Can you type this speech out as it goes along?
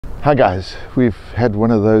Hi guys, we've had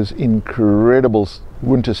one of those incredible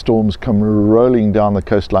winter storms come rolling down the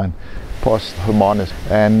coastline past Hermanus,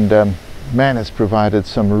 and man, has provided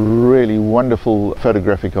some really wonderful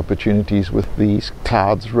photographic opportunities with these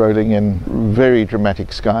clouds rolling in, very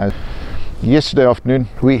dramatic skies. Yesterday afternoon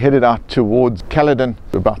we headed out towards Caledon,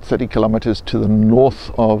 about 30 kilometers to the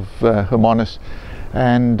north of Hermanus,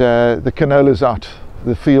 and the canola's out.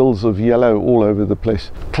 The fields of yellow all over the place.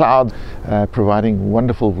 Clouds providing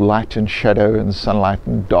wonderful light and shadow and sunlight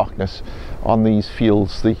and darkness on these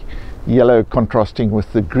fields. The yellow contrasting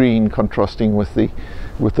with the green, contrasting with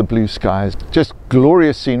the blue skies. Just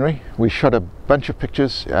glorious scenery. We shot a bunch of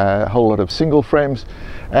pictures, a whole lot of single frames,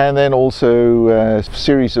 and then also a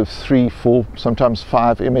series of 3, 4, sometimes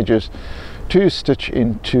 5 images to stitch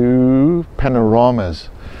into panoramas.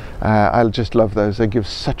 I just love those. They give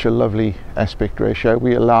such a lovely aspect ratio.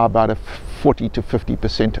 We allow about a 40 to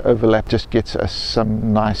 50% overlap. Just gets us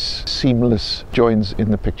some nice seamless joins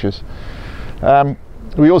in the pictures.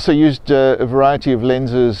 We also used a variety of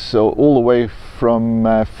lenses, all the way from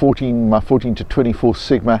my 14 to 24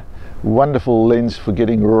 Sigma. Wonderful lens for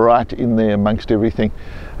getting right in there amongst everything.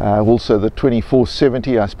 Also the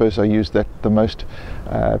 24-70, I suppose I used that the most,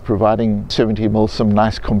 providing 70mm some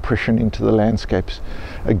nice compression into the landscapes.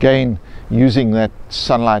 Again, using that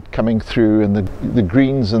sunlight coming through, and the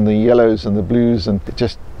greens and the yellows and the blues, and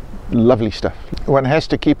just lovely stuff. One has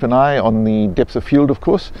to keep an eye on the depth of field, of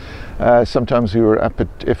course. Sometimes we were up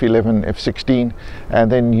at f11, f16,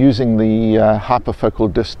 and then using the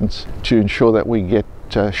hyperfocal distance to ensure that we get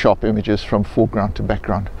sharp images from foreground to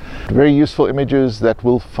background. Very useful images that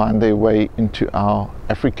will find their way into our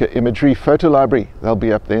Africa imagery photo library. They'll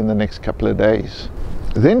be up there in the next couple of days.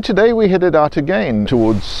 Then today we headed out again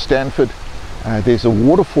towards Stanford. There's a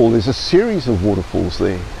waterfall, there's a series of waterfalls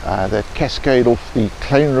there that cascade off the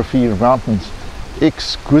Kleinrivier mountains.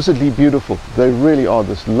 Exquisitely beautiful. They really are,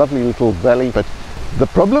 this lovely little valley. But the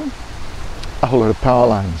problem? A whole lot of power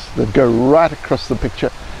lines that go right across the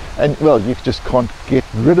picture. And well, you just can't get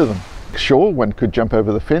rid of them. Sure, one could jump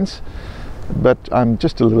over the fence, but I'm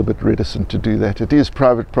just a little bit reticent to do that. It is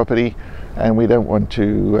private property and we don't want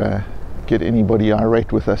to get anybody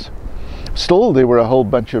irate with us. Still, there were a whole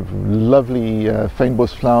bunch of lovely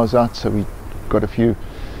fynbos flowers out, so we got a few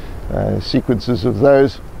sequences of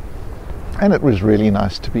those, and it was really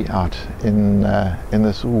nice to be out in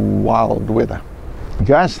this wild weather.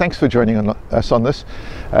 Guys, thanks for joining us on this.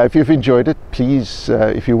 If you've enjoyed it, please,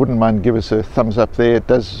 if you wouldn't mind, give us a thumbs up there. It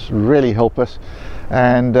does really help us.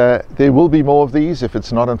 And there will be more of these. If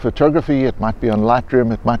it's not on photography, it might be on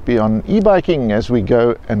Lightroom, it might be on e-biking as we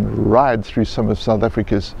go and ride through some of South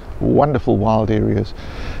Africa's wonderful wild areas.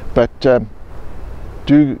 But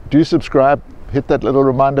do subscribe, hit that little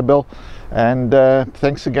reminder bell, and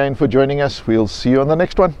thanks again for joining us. We'll see you on the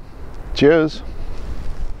next one. Cheers.